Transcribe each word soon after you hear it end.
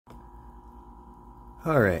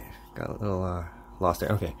Alright, got a little lost there.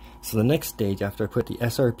 Okay, so the next stage, after I put the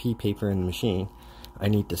SRP paper in the machine, I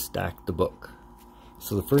need to stack the book.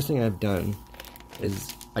 So the first thing I've done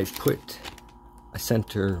is I put a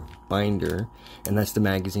center binder, and that's the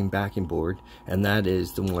magazine backing board, and that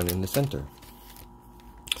is the one in the center.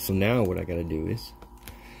 So now what I gotta do is,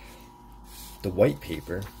 the white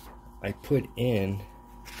paper, I put in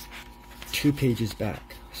 2 pages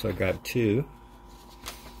back. So I grab 2,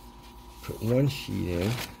 put 1 sheet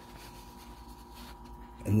in,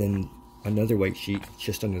 and then another white sheet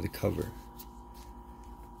just under the cover.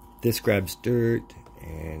 This grabs dirt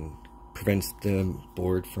and prevents the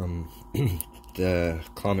board from the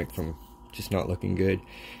comic from just not looking good.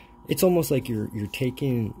 It's almost like you're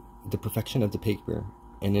taking the perfection of the paper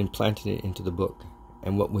and implanting it into the book,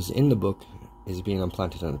 and what was in the book is being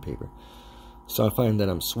implanted on the paper. So I find that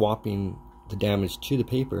I'm swapping the damage to the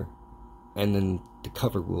paper, and then the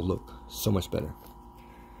cover will look so much better.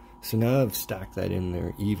 So now I've stacked that in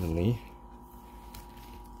there evenly.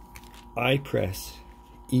 I press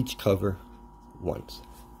each cover once.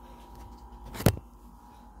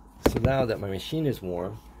 So now that my machine is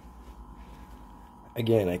warm,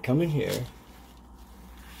 again I come in here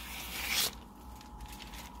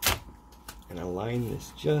and align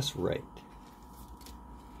this just right.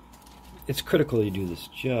 It's critical you do this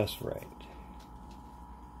just right.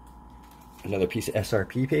 Another piece of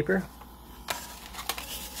SRP paper.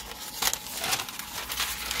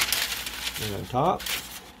 And on top.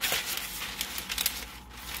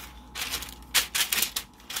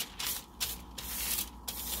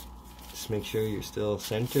 Just make sure you're still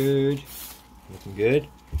centered. Looking good.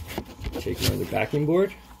 Take another backing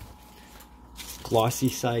board. Glossy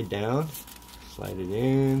side down. Slide it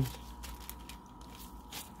in.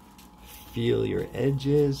 Feel your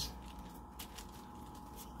edges.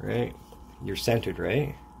 Right? You're centered,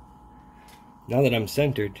 right? Now that I'm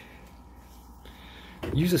centered,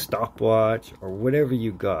 use a stopwatch or whatever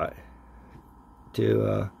you got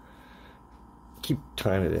to keep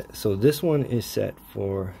time of it. So this one is set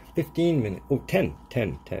for 15 minutes. Oh, 10.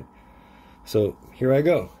 So here I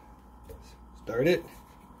go. Start it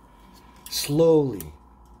slowly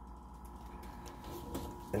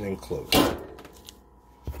and then close.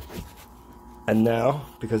 And now,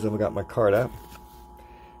 because I've got my card up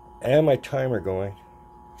and my timer going,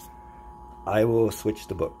 I will switch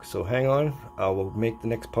the book. So hang on, I will make the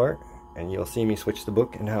next part and you'll see me switch the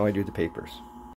book and how I do the papers.